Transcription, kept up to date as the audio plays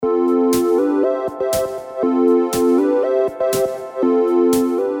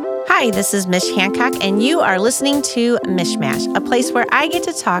Hi, this is Mish Hancock, and you are listening to Mishmash, a place where I get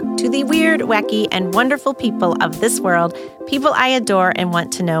to talk to the weird, wacky, and wonderful people of this world, people I adore and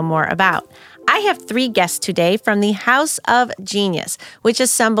want to know more about. I have 3 guests today from the House of Genius, which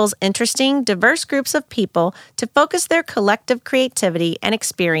assembles interesting, diverse groups of people to focus their collective creativity and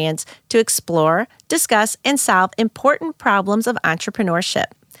experience to explore, discuss, and solve important problems of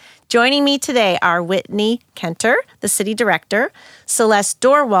entrepreneurship. Joining me today are Whitney Kenter, the city director, Celeste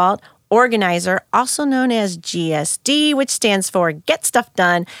Dorwalt, organizer, also known as GSD, which stands for Get Stuff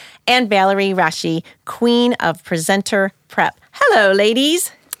Done, and Valerie Rashi, queen of presenter prep. Hello,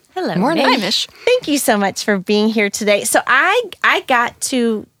 ladies. Hello. Morning. Hi, Mish. Thank you so much for being here today. So I got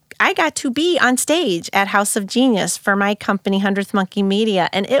to be on stage at House of Genius for my company, 100th Monkey Media,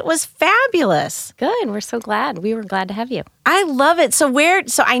 and it was fabulous. Good. We're so glad. We were glad to have you. I love it. So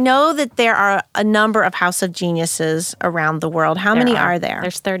I know that there are a number of House of Geniuses around the world. How many are there?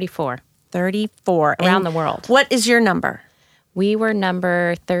 There's 34. 34. Around the world. What is your number? We were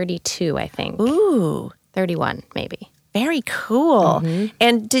number 32, I think. Ooh. 31, maybe. Very cool. Mm-hmm.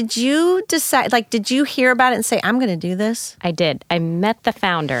 And did you decide, did you hear about it and say, I'm going to do this? I did. I met the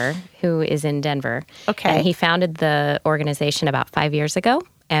founder, who is in Denver. Okay. And he founded the organization about 5 years ago.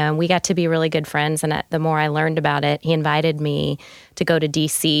 And we got to be really good friends. And the more I learned about it, he invited me to go to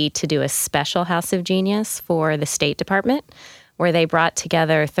D.C. to do a special House of Genius for the State Department, where they brought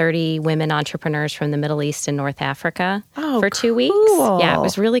together 30 women entrepreneurs from the Middle East and North Africa for 2 weeks. Yeah, it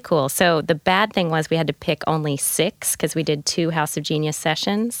was really cool. So the bad thing was we had to pick only 6 because we did 2 House of Genius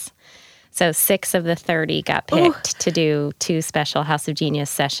sessions. So 6 of the 30 got picked to do 2 special House of Genius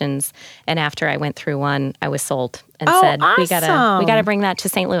sessions. And after I went through one, I was sold and said, awesome. we gotta bring that to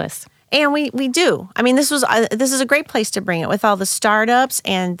St. Louis. And we do. I mean, this is a great place to bring it with all the startups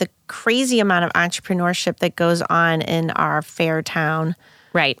and the crazy amount of entrepreneurship that goes on in our fair town.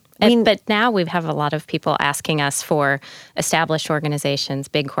 Right. But now we have a lot of people asking us for established organizations,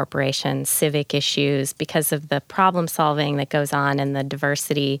 big corporations, civic issues, because of the problem solving that goes on and the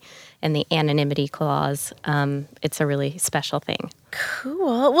diversity and the anonymity clause. It's a really special thing.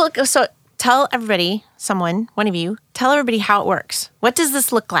 Cool. Well, so tell everybody, one of you, tell everybody how it works. What does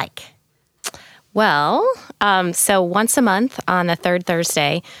this look like? Well, so once a month on the third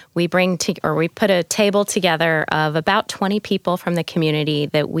Thursday, we put a table together of about 20 people from the community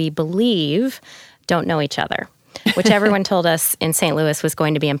that we believe don't know each other, which everyone told us in St. Louis was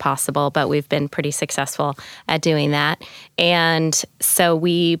going to be impossible, but we've been pretty successful at doing that. And so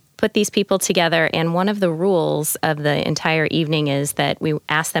we put these people together, and one of the rules of the entire evening is that we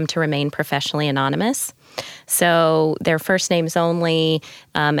ask them to remain professionally anonymous. So their first names only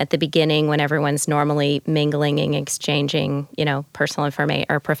at the beginning when everyone's normally mingling and exchanging, personal information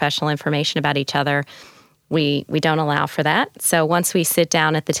or professional information about each other. We don't allow for that. So once we sit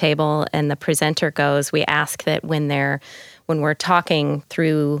down at the table and the presenter goes, we ask that when we're talking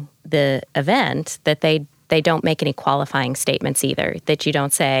through the event that they don't make any qualifying statements either, that you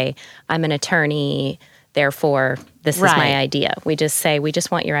don't say, I'm an attorney, therefore this is my idea. We just say, we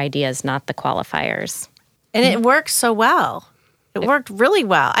just want your ideas, not the qualifiers. And it worked so well. It worked really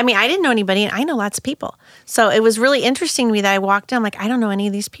well. I mean, I didn't know anybody, and I know lots of people. So it was really interesting to me that I walked in, I'm like, I don't know any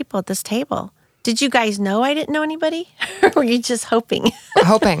of these people at this table. Did you guys know I didn't know anybody? Or were you just hoping?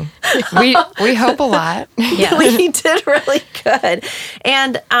 Hoping. We hope a lot. Yeah. We did really good.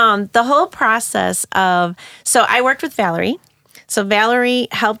 And the whole process so I worked with Valerie. So Valerie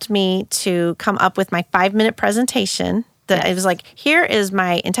helped me to come up with my 5-minute presentation. It was like, here is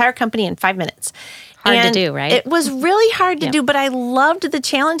my entire company in 5 minutes. Hard to do, right? It was really hard to do, but I loved the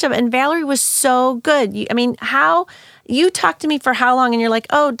challenge of it. And Valerie was so good. You talked to me for how long? And you're like,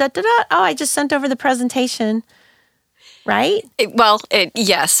 I just sent over the presentation. Right?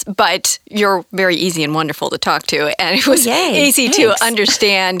 Yes, but you're very easy and wonderful to talk to. And it was easy to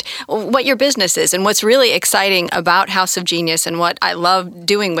understand what your business is. And what's really exciting about House of Genius and what I love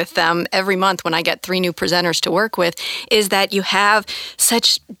doing with them every month when I get 3 new presenters to work with is that you have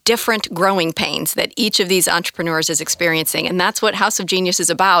such different growing pains that each of these entrepreneurs is experiencing. And that's what House of Genius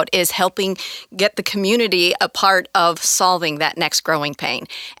is about, is helping get the community a part of solving that next growing pain.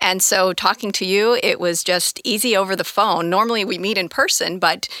 And so talking to you, it was just easy over the phone. Normally we meet in person,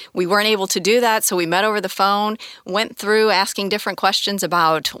 but we weren't able to do that. So we met over the phone, went through asking different questions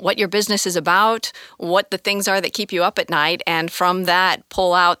about what your business is about, what the things are that keep you up at night. And from that,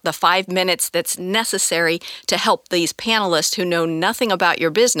 pull out the 5 minutes that's necessary to help these panelists who know nothing about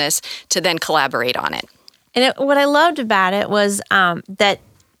your business to then collaborate on it. And what I loved about it was that,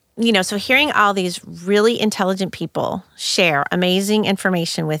 so hearing all these really intelligent people share amazing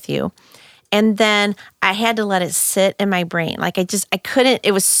information with you. And then I had to let it sit in my brain. Like I couldn't,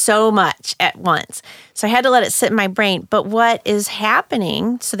 it was so much at once. So I had to let it sit in my brain. But what is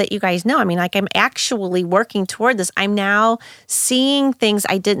happening, so that you guys know, I mean, like I'm actually working toward this. I'm now seeing things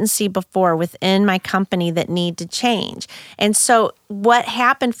I didn't see before within my company that need to change. And so what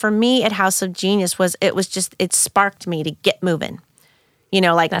happened for me at House of Genius was it sparked me to get moving.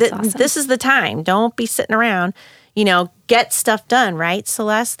 Like awesome. This is the time. Don't be sitting around. Get stuff done, right,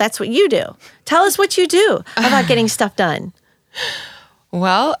 Celeste? That's what you do. Tell us what you do about getting stuff done.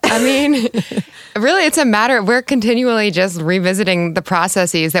 Well, I mean, really, it's a matter of we're continually just revisiting the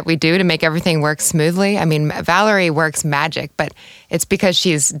processes that we do to make everything work smoothly. I mean, Valerie works magic, but it's because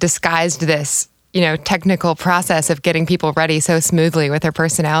she's disguised this, technical process of getting people ready so smoothly with her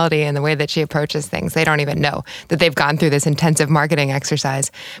personality and the way that she approaches things. They don't even know that they've gone through this intensive marketing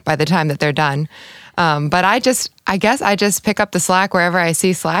exercise by the time that they're done. But I guess I just pick up the slack wherever I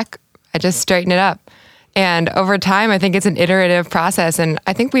see slack. I just straighten it up. And over time, I think it's an iterative process. And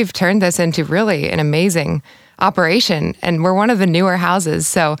I think we've turned this into really an amazing operation. And we're one of the newer houses.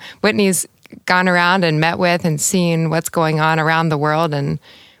 So Whitney's gone around and met with and seen what's going on around the world. And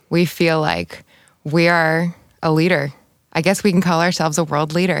we feel like we are a leader. I guess we can call ourselves a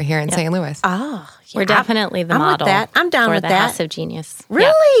world leader here in St. Louis. Oh, yeah. We're definitely the I'm model. With that. I'm down for with the that. House of Genius.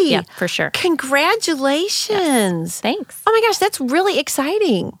 Really? Yeah, for sure. Congratulations. Yes. Thanks. Oh my gosh, that's really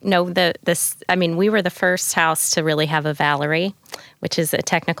exciting. No, we were the first house to really have a Valerie, which is a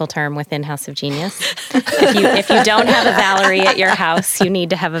technical term within House of Genius. If you don't have a Valerie at your house, you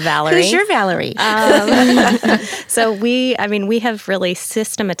need to have a Valerie. Who's your Valerie? So we have really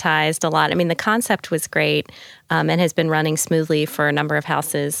systematized a lot. I mean, the concept was great and has been running smoothly for a number of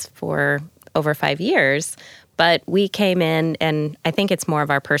houses for over 5 years. But we came in, and I think it's more of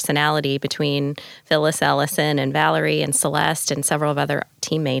our personality between Phyllis Ellison and Valerie and Celeste and several of other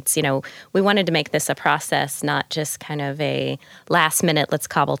teammates. We wanted to make this a process, not just kind of a last minute, let's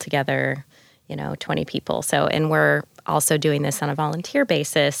cobble together, 20 people. So, and we're also doing this on a volunteer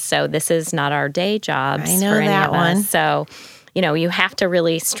basis. So this is not our day jobs I know for any that of one. us. So, you have to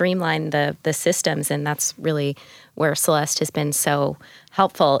really streamline the systems, and that's really where Celeste has been so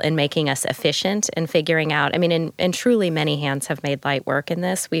helpful in making us efficient and figuring out, and truly many hands have made light work in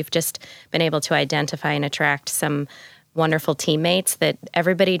this. We've just been able to identify and attract some wonderful teammates that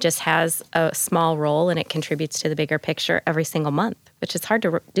everybody just has a small role and it contributes to the bigger picture every single month, which is hard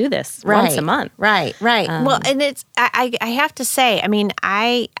to do this once a month. Right. Well, and it's, I have to say,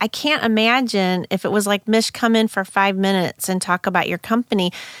 I can't imagine if it was like, Mish, come in for 5 minutes and talk about your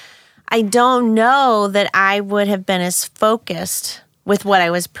company. I don't know that I would have been as focused with what I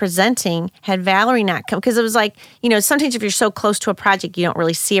was presenting had Valerie not come. Because it was like, sometimes if you're so close to a project, you don't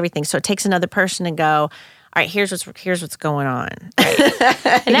really see everything. So it takes another person to go, all right, here's what's going on. Right.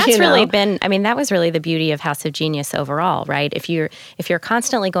 And that's really been, that was really the beauty of House of Genius overall, right? If you're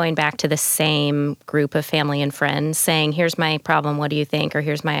constantly going back to the same group of family and friends saying, here's my problem, what do you think? Or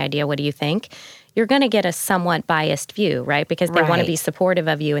here's my idea, what do you think? You're going to get a somewhat biased view, right? Because they want to be supportive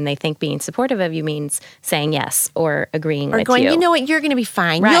of you, and they think being supportive of you means saying yes or agreeing with you. Or going, you know what, you're going to be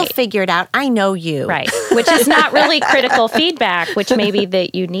fine. Right. You'll figure it out. I know you. Right. Which is not really critical feedback, which may be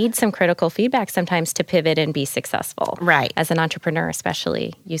that you need some critical feedback sometimes to pivot and be successful. Right. As an entrepreneur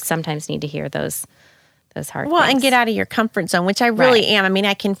especially, you sometimes need to hear those hard things. Well, and get out of your comfort zone, which I really am.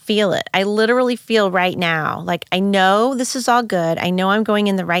 I can feel it. I literally feel right now, like I know this is all good. I know I'm going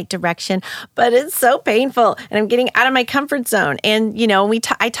in the right direction, but it's so painful and I'm getting out of my comfort zone. And,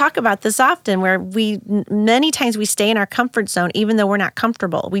 I talk about this often where many times we stay in our comfort zone, even though we're not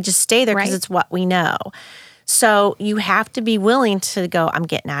comfortable. We just stay there because it's what we know. So you have to be willing to go, I'm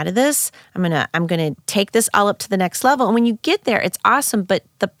getting out of this. I'm gonna take this all up to the next level. And when you get there, it's awesome. But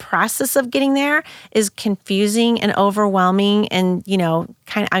the process of getting there is confusing and overwhelming, and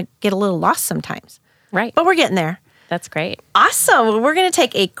I get a little lost sometimes. Right. But we're getting there. That's great. Awesome. Well, we're going to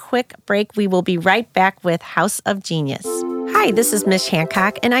take a quick break. We will be right back with House of Genius. Hi, this is Mish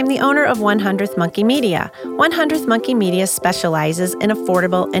Hancock, and I'm the owner of 100th Monkey Media. 100th Monkey Media specializes in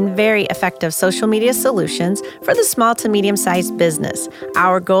affordable and very effective social media solutions for the small to medium-sized business.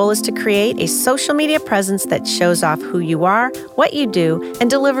 Our goal is to create a social media presence that shows off who you are, what you do, and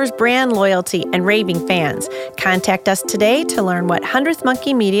delivers brand loyalty and raving fans. Contact us today to learn what 100th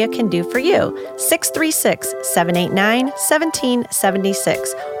Monkey Media can do for you.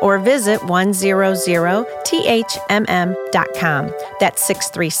 636-789-1776 or visit 100tHMM.com. That's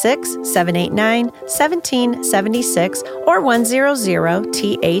 636-789-1776 or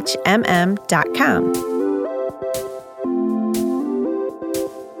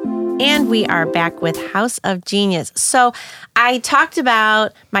 100tHMM.com. And we are back with House of Genius. So I talked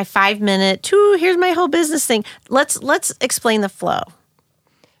about my 5-minute, here's my whole business thing. Let's explain the flow.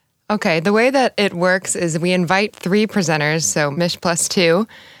 Okay, the way that it works is we invite 3 presenters, so Mish plus 2,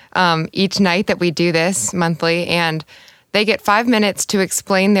 each night that we do this monthly, and they get 5 minutes to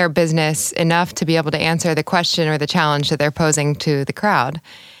explain their business enough to be able to answer the question or the challenge that they're posing to the crowd.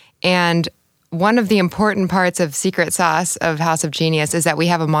 And one of the important parts of secret sauce of House of Genius is that we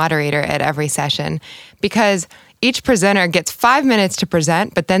have a moderator at every session, because each presenter gets 5 minutes to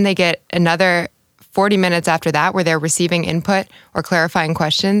present, but then they get another 40 minutes after that where they're receiving input or clarifying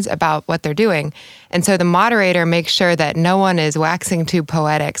questions about what they're doing. And so the moderator makes sure that no one is waxing too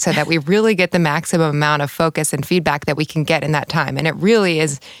poetic so that we really get the maximum amount of focus and feedback that we can get in that time. And it really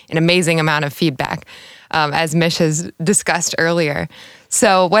is an amazing amount of feedback, as Mish has discussed earlier.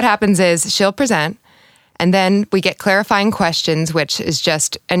 So what happens is she'll present, and then we get clarifying questions, which is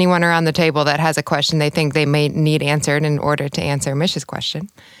just anyone around the table that has a question they think they may need answered in order to answer Mish's question.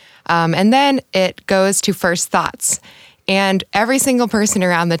 And then it goes to first thoughts. And every single person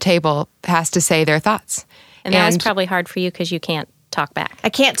around the table has to say their thoughts. And that was probably hard for you because you can't talk back. I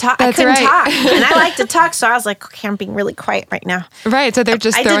can't talk. I couldn't talk. And I like to talk, so I was like, okay, I'm being really quiet right now. Right, so they're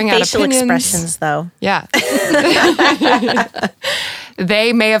just throwing out opinions. I did facial expressions, though. Yeah.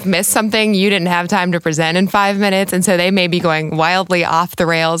 They may have missed something you didn't have time to present in 5 minutes, and so they may be going wildly off the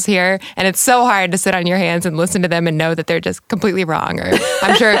rails here. And it's so hard to sit on your hands and listen to them and know that they're just completely wrong. Or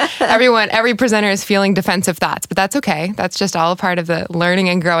I'm sure every presenter is feeling defensive thoughts, but that's okay. That's just all a part of the learning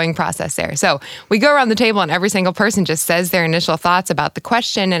and growing process there. So we go around the table and every single person just says their initial thoughts about the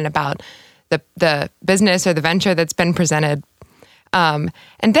question and about the business or the venture that's been presented. And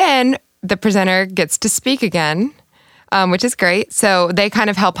then the presenter gets to speak again, which is great. So they kind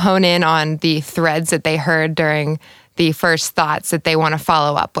of help hone in on the threads that they heard during the first thoughts that they want to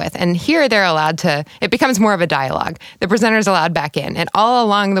follow up with. And here they're allowed to, it becomes more of a dialogue. The presenter's allowed back in. And all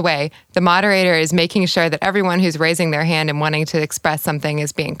along the way, the moderator is making sure that everyone who's raising their hand and wanting to express something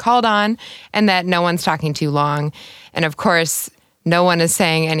is being called on, and that no one's talking too long. And of course, no one is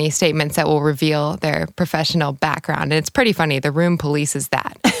saying any statements that will reveal their professional background. And it's pretty funny. The room polices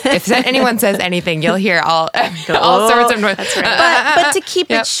that. If anyone says anything, you'll hear all sorts of noise. That's right. But to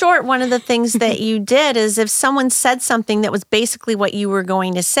keep it short, one of the things that you did is if someone said something that was basically what you were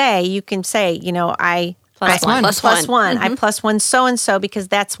going to say, you can say, I plus one. Mm-hmm. I plus one so-and-so because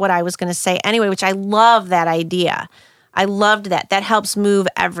that's what I was going to say anyway, which I love that idea. I loved that. That helps move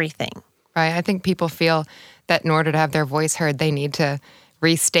everything. Right. I think people feel that in order to have their voice heard, they need to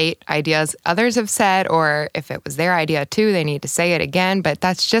restate ideas others have said, or if it was their idea too, they need to say it again. But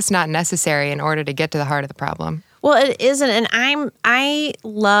that's just not necessary in order to get to the heart of the problem. Well, it isn't. And I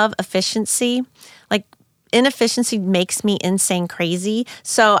love efficiency. Like, inefficiency makes me insane crazy.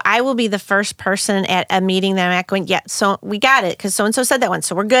 So I will be the first person at a meeting that I'm at going, yeah, so we got it because so-and-so said that one.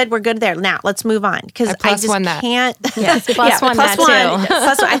 So we're good there. Now let's move on. Because I just can't. Yes, plus one that too.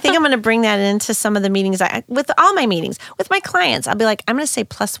 Plus one. I think I'm going to bring that into some of the meetings. With all my meetings, with my clients, I'll be like, I'm going to say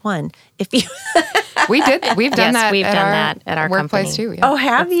plus one. If you We've done that at our workplace company. too. Yeah. Oh,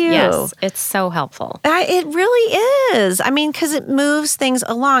 have you? Yes, it's so helpful. It really is. I mean, because it moves things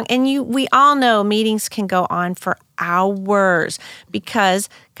along. And we all know meetings can go on for hours because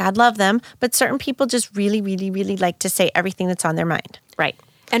God love them, but certain people just really, really, really like to say everything that's on their mind. Right.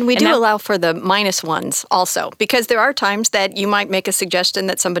 And we do allow for the minus ones also, because there are times that you might make a suggestion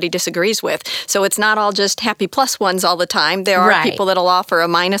that somebody disagrees with. So it's not all just happy plus ones all the time. There are people that'll offer a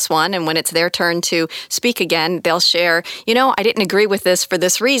minus one, and when it's their turn to speak again, they'll share, I didn't agree with this for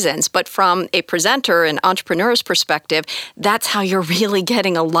this reasons. But from a presenter and entrepreneur's perspective, that's how you're really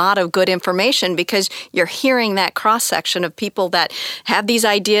getting a lot of good information, because you're hearing that cross-section of people that have these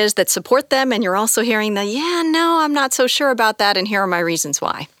ideas that support them, and you're also hearing I'm not so sure about that, and here are my reasons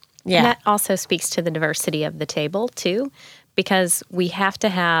why. Yeah. And that also speaks to the diversity of the table, too, because we have to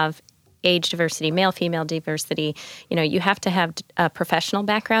have age diversity, male, female diversity. You have to have professional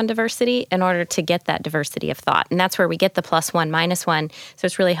background diversity in order to get that diversity of thought. And that's where we get the plus one, minus one. So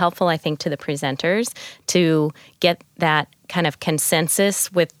it's really helpful, I think, to the presenters to get that kind of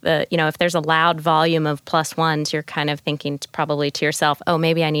consensus with if there's a loud volume of plus ones, you're kind of thinking probably to yourself, oh,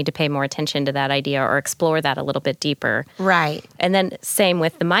 maybe I need to pay more attention to that idea or explore that a little bit deeper. Right. And then same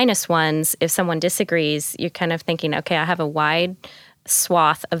with the minus ones, if someone disagrees, you're kind of thinking, okay, I have a wide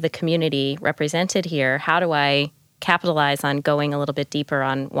swath of the community represented here. How do I capitalize on going a little bit deeper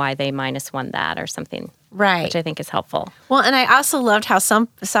on why they minus one that or something? Right. Which I think is helpful. Well, and I also loved how some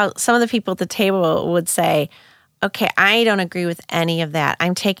of the people at the table would say, okay, I don't agree with any of that.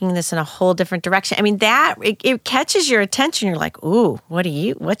 I'm taking this in a whole different direction. I mean, it catches your attention. You're like, ooh,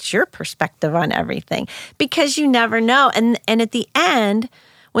 what's your perspective on everything? Because you never know. And at the end,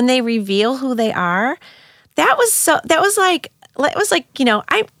 when they reveal who they are, that was like,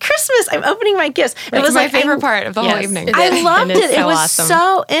 I'm Christmas. I'm opening my gifts. It was my favorite part of the whole evening. I loved it. It was awesome.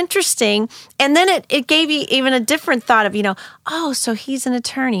 So interesting. And then it gave you even a different thought of, so he's an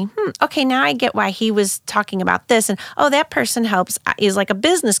attorney. Okay, now I get why he was talking about this. And, that person is like a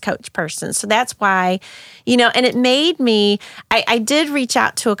business coach person. So that's why, and it made me, I did reach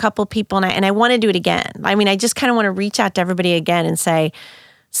out to a couple people and I want to do it again. I mean, I just kind of want to reach out to everybody again and say,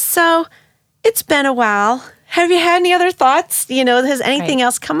 so it's been a while. Have you had any other thoughts? Has anything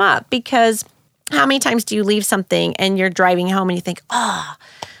else come up? Because how many times do you leave something and you're driving home and you think, I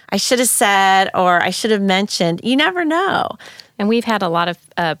should have said or I should have mentioned? You never know. And we've had a lot of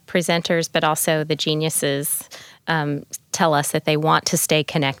presenters, but also the geniuses tell us that they want to stay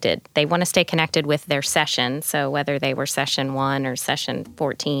connected. They want to stay connected with their session. So whether they were session 1 or session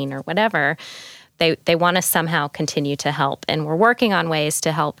 14 or whatever, They want to somehow continue to help. And we're working on ways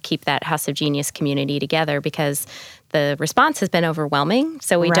to help keep that House of Genius community together because the response has been overwhelming.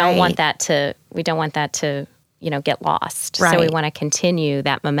 So we don't want that to get lost. Right. So we want to continue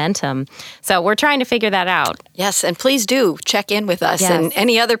that momentum. So we're trying to figure that out. Yes, and please do check in with us and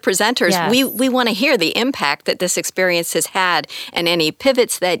any other presenters. Yes. We want to hear the impact that this experience has had and any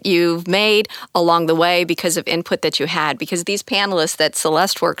pivots that you've made along the way because of input that you had. Because these panelists that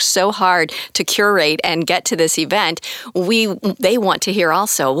Celeste worked so hard to curate and get to this event, they want to hear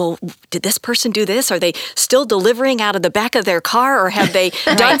also, well, did this person do this? Are they still delivering out of the back of their car or have they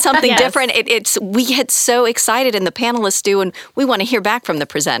done something different? We get so excited and the panelists do, and we want to hear back from the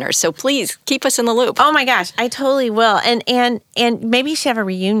presenters. So please keep us in the loop. Oh my gosh, I totally will. And maybe you should have a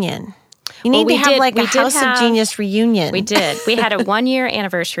reunion. You need to have a House of Genius reunion. We did. We had a 1-year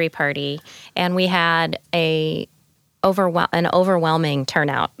anniversary party, and we had an overwhelming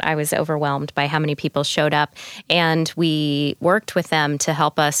turnout. I was overwhelmed by how many people showed up, and we worked with them to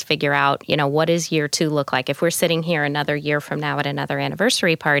help us figure out, what does year 2 look like? If we're sitting here another year from now at another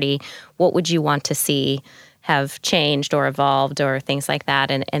anniversary party, what would you want to see have changed or evolved or things like that.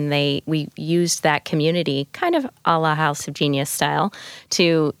 And we used that community kind of a la House of Genius style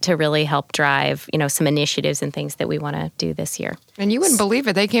to really help drive, some initiatives and things that we want to do this year. And you wouldn't believe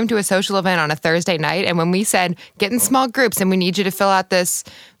it. They came to a social event on a Thursday night, and when we said, get in small groups and we need you to fill out this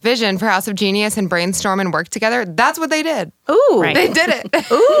vision for House of Genius and brainstorm and work together, that's what they did. Ooh. Right. They did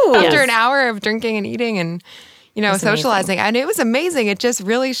it. Ooh. After an hour of drinking and eating and socializing. And it was amazing. It just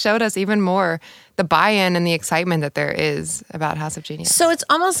really showed us even more the buy-in and the excitement that there is about House of Genius. So it's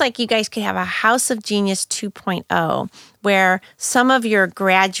almost like you guys could have a House of Genius 2.0 where some of your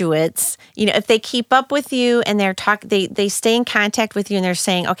graduates, if they keep up with you and they stay in contact with you and they're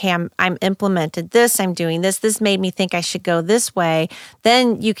saying, okay, I'm implemented this, I'm doing this made me think I should go this way,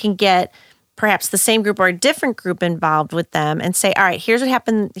 then you can get perhaps the same group or a different group involved with them and say, all right, here's what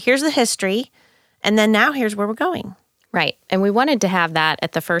happened, here's the history, and then now here's where we're going. Right. And we wanted to have that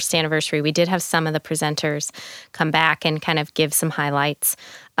at the first anniversary. We did have some of the presenters come back and kind of give some highlights,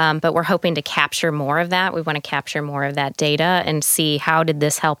 but we're hoping to capture more of that. We want to capture more of that data and see how did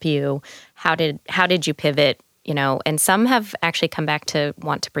this help you? How did you pivot? And some have actually come back to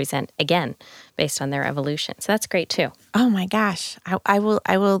want to present again based on their evolution. So that's great too. Oh my gosh. I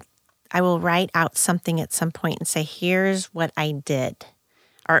will write out something at some point and say, here's what I did.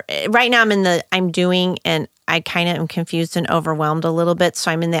 Or right now I'm doing, and I kind of am confused and overwhelmed a little bit. So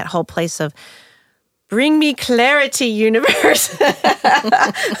I'm in that whole place of, bring me clarity, universe.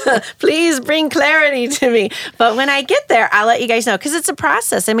 Please bring clarity to me. But when I get there, I'll let you guys know because it's a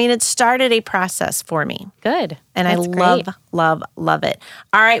process. I mean, it started a process for me. Good. And That's I great. love it.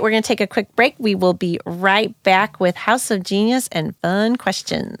 All right, we're going to take a quick break. We will be right back with House of Genius and fun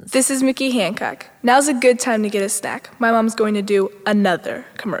questions. This is Mickey Hancock. Now's a good time to get a snack. My mom's going to do another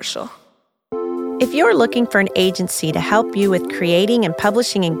commercial. If you're looking for an agency to help you with creating and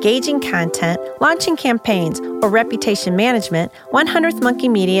publishing engaging content, launching campaigns, or reputation management, 100th Monkey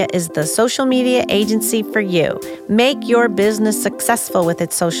Media is the social media agency for you. Make your business successful with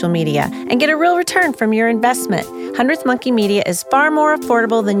its social media and get a real return from your investment. 100th Monkey Media is far more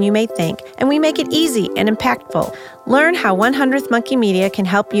affordable than you may think, and we make it easy and impactful. Learn how 100th Monkey Media can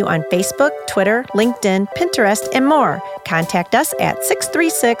help you on Facebook, Twitter, LinkedIn, Pinterest, and more. Contact us at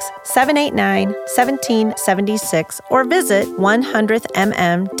 636-789-1776 or visit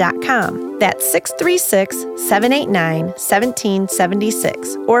 100thmm.com. That's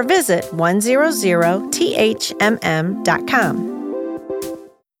 636-789-1776 or visit 100thmm.com.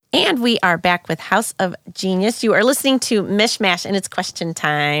 And we are back with House of Genius. You are listening to Mishmash, and it's question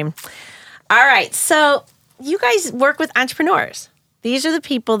time. All right, so you guys work with entrepreneurs. These are the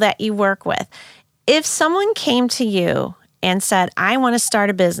people that you work with. If someone came to you and said, I want to start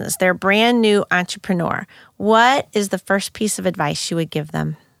a business, they're a brand new entrepreneur, what is the first piece of advice you would give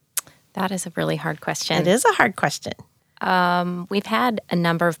them? That is a really hard question. It is a hard question. We've had a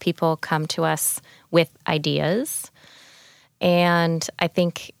number of people come to us with ideas. And I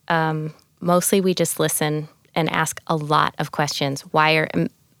think mostly we just listen and ask a lot of questions.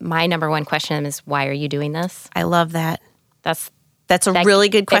 My number one question is, why are you doing this? I love that. That's a really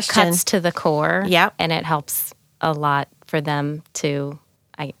good question. It cuts to the core. Yep. And it helps a lot for them to,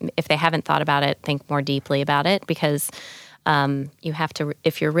 if they haven't thought about it, think more deeply about it, because you have to,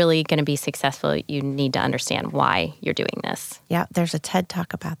 if you're really going to be successful, you need to understand why you're doing this. Yeah, there's a TED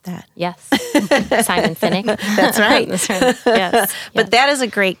Talk about that. Yes. Simon Sinek. That's right. That's right. Yes. But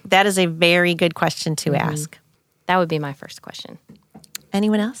that is a very good question to ask. That would be my first question.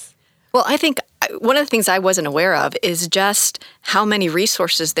 Anyone else? Well, I think one of the things I wasn't aware of is just how many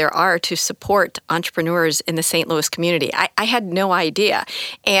resources there are to support entrepreneurs in the St. Louis community. I had no idea.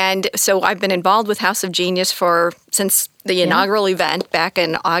 And so I've been involved with House of Genius since the inaugural event back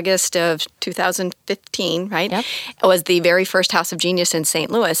in August of 2015, right? Yep. It was the very first House of Genius in St.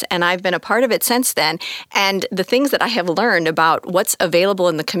 Louis, and I've been a part of it since then. And the things that I have learned about what's available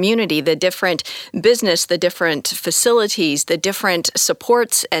in the community, the different business, the different facilities, the different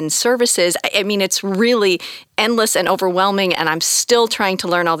supports and services, I mean, it's really endless and overwhelming, and I'm still trying to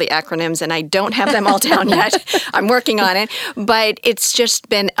learn all the acronyms, and I don't have them all down yet. I'm working on it, but it's just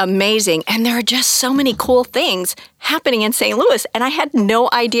been amazing. And there are just so many cool things happening in St. Louis, and I had no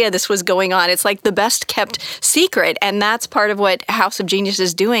idea this was going on. It's like the best kept secret, and that's part of what House of Genius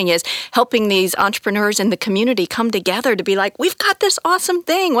is doing, is helping these entrepreneurs in the community come together to be like, we've got this awesome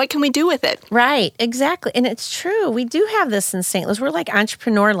thing. What can we do with it? Right, exactly. And it's true. We do have this in St. Louis. We're like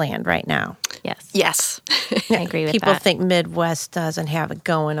entrepreneur land right now. Yes. Yes. I agree with People that. think Midwest doesn't have it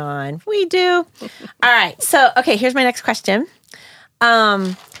going on. We do. All right. So, okay, here's my next question.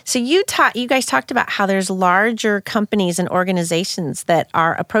 So you guys talked about how there's larger companies and organizations that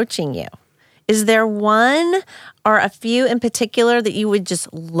are approaching you. Is there one or a few in particular that you would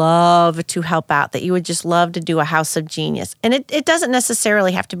just love to help out, that you would just love to do a House of Genius? And it doesn't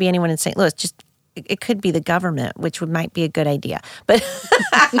necessarily have to be anyone in St. Louis. Just it could be the government, which might be a good idea. But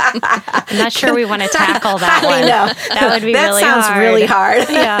I'm not sure we want to tackle that one. I know. That would be really hard. That sounds really hard.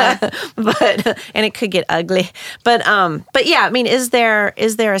 Yeah. And it could get ugly. But yeah, I mean, is there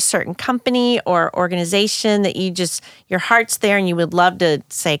a certain company or organization that your heart's there and you would love to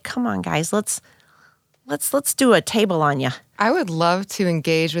say, come on, guys, let's do a table on you? I would love to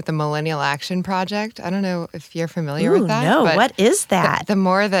engage with the Millennial Action Project. I don't know if you're familiar with that. No, what is that? The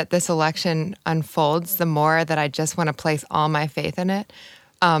more that this election unfolds, the more that I just want to place all my faith in it.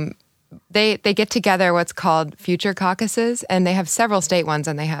 They get together what's called future caucuses, and they have several state ones,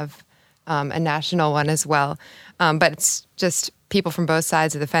 and they have a national one as well. But it's just people from both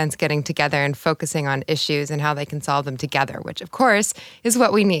sides of the fence getting together and focusing on issues and how they can solve them together, which, of course, is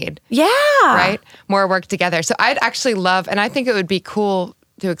what we need. Yeah. Right? More work together. So I'd actually love, and I think it would be cool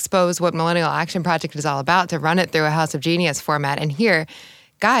to expose what Millennial Action Project is all about, to run it through a House of Genius format. And here,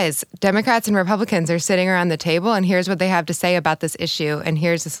 guys, Democrats and Republicans are sitting around the table, and here's what they have to say about this issue, and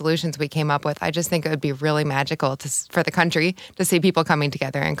here's the solutions we came up with. I just think it would be really magical for the country to see people coming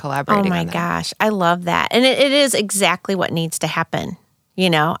together and collaborating. Oh my gosh, I love that. And it is exactly what needs to happen. You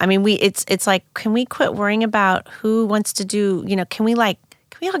know, I mean, it's like, can we quit worrying about who wants to do, can we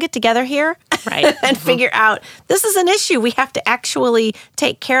all get together here? Right. And figure out this is an issue we have to actually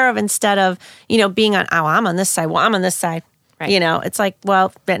take care of, instead of, being on, I'm on this side, well, I'm on this side. Right. It's like,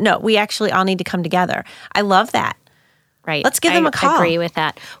 well, no, we actually all need to come together. I love that. Right. Let's give them a call. I agree with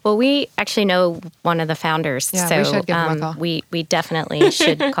that. Well, we actually know one of the founders. Yeah, so we should give him a call. We definitely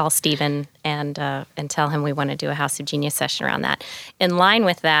should call Stephen and tell him we want to do a House of Genius session around that. In line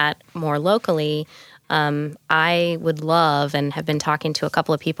with that, more locally, I would love and have been talking to a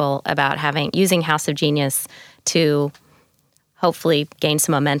couple of people about using House of Genius to hopefully gain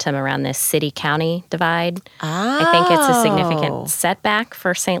some momentum around this city-county divide. I think it's a significant setback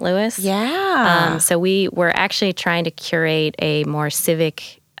for St. Louis. Yeah. So we're actually trying to curate a more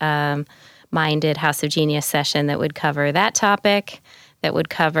civic-minded House of Genius session that would cover that topic, that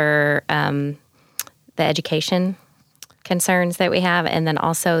would cover the education concerns that we have, and then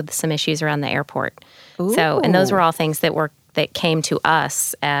also some issues around the airport. Ooh. And those were all things that we're that came to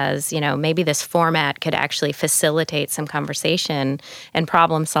us as, maybe this format could actually facilitate some conversation and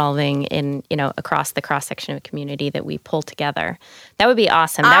problem solving in, across the cross-section of community that we pull together. That would be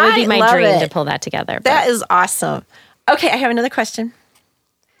awesome. That would be my dream to pull that together. That is awesome. Okay, I have another question.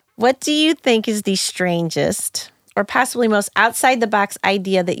 What do you think is the strangest or possibly most outside-the-box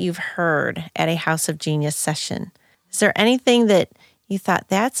idea that you've heard at a House of Genius session? Is there anything that you thought,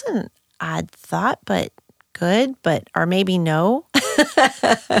 that's an odd thought, but good, or maybe no?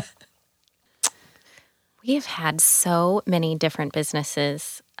 We have had so many different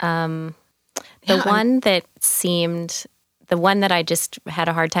businesses. The one that I just had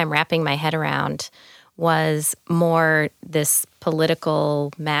a hard time wrapping my head around was more this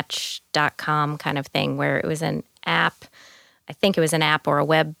political match.com kind of thing, where it was an app. I think it was an app or a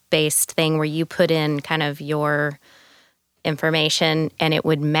web-based thing where you put in kind of your information and it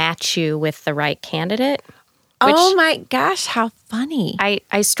would match you with the right candidate. Oh my gosh, how funny.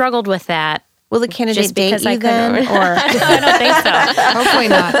 I struggled with that. Will the candidate date you then? Or? I don't think so. Hopefully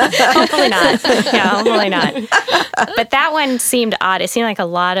not. Hopefully not. Yeah, hopefully not. But that one seemed odd. It seemed like a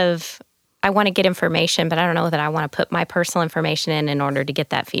lot of, I want to get information, but I don't know that I want to put my personal information in order to get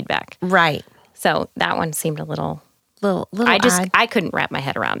that feedback. Right. So that one seemed a little odd. I couldn't wrap my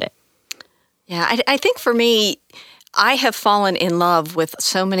head around it. Yeah, I think for me, I have fallen in love with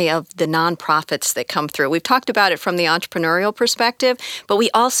so many of the nonprofits that come through. We've talked about it from the entrepreneurial perspective, but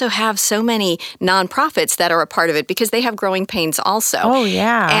we also have so many nonprofits that are a part of it because they have growing pains also. Oh,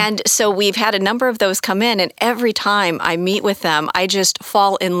 yeah. And so we've had a number of those come in, and every time I meet with them, I just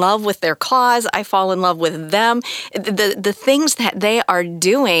fall in love with their cause. I fall in love with them. The things that they are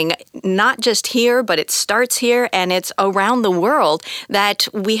doing, not just here, but it starts here and it's around the world, that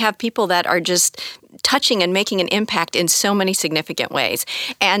we have people that are just touching and making an impact in so many significant ways.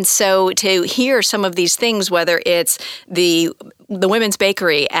 And so to hear some of these things, whether it's the Women's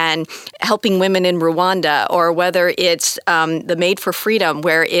Bakery and helping women in Rwanda, or whether it's the Made for Freedom,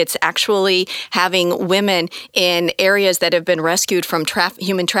 where it's actually having women in areas that have been rescued from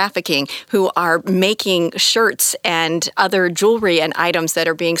human trafficking who are making shirts and other jewelry and items that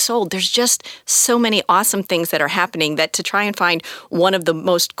are being sold. There's just so many awesome things that are happening that to try and find one of the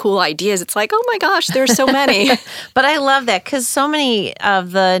most cool ideas, it's like, oh my gosh, there's so many. But I love that because so many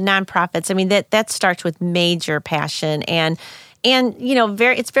of the nonprofits, I mean, that starts with major passion and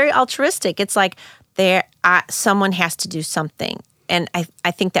it's very altruistic. It's like someone has to do something, and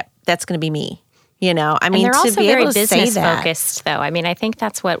I think that's going to be me. I mean, and they're also to be very able to say business that. focused, though. I mean, I think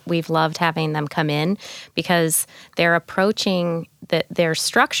that's what we've loved having them come in because they're approaching they're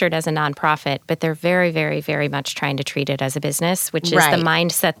structured as a nonprofit, but they're very, very, very much trying to treat it as a business, which is the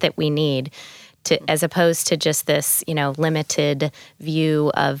mindset that we need as opposed to just this, limited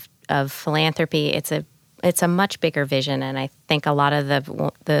view of philanthropy. It's a much bigger vision, and I think a lot of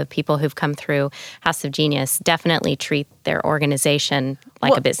the people who've come through House of Genius definitely treat their organization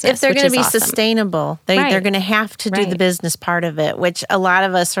like a business. If they're going to be awesome. Sustainable, they're going to have to do the business part of it, which a lot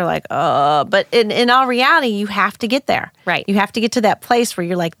of us are like, oh. But in all reality, you have to get there. Right. You have to get to that place where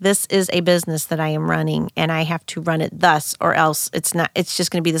you're like, this is a business that I am running, and I have to run it thus, or else it's not. It's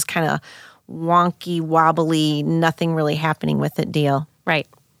just going to be this kind of wonky, wobbly, nothing really happening with it deal. Right.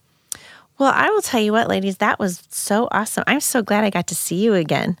 Well, I will tell you what, ladies, that was so awesome. I'm so glad I got to see you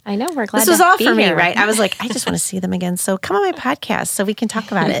again. I know, we're glad this was to all be for me, here. right? I was like, I just want to see them again. So come on my podcast so we can talk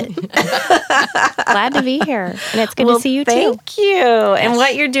about it. Glad to be here. And it's good to see you too. Thank you. Yes. And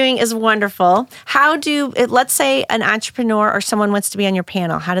what you're doing is wonderful. Let's say an entrepreneur or someone wants to be on your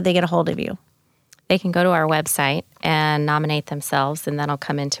panel. How do they get a hold of you? They can go to our website and nominate themselves, and that'll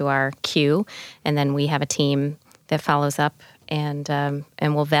come into our queue. And then we have a team that follows up and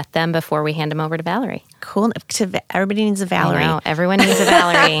we'll vet them before we hand them over to Valerie. Cool. Everybody needs a Valerie. I know. Everyone needs a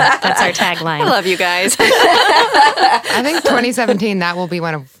Valerie. That's our tagline. I love you guys. I think 2017, that will be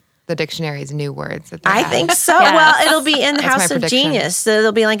one of the dictionary's new words. That I think so. Yes. Well, it'll be in the That's House my of prediction. Genius. So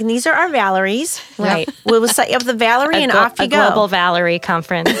it'll be like, these are our Valeries. Right. We'll set you up the Valerie and off you go. A global Valerie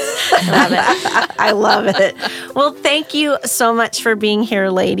conference. I love it. I love it. Well, thank you so much for being here,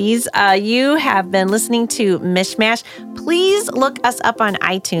 ladies. You have been listening to Mishmash. Please look us up on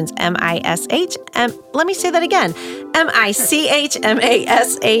iTunes, MISH. Let me say that again. MICHMASH,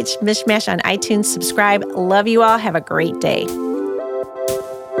 Mishmash on iTunes. Subscribe. Love you all. Have a great day.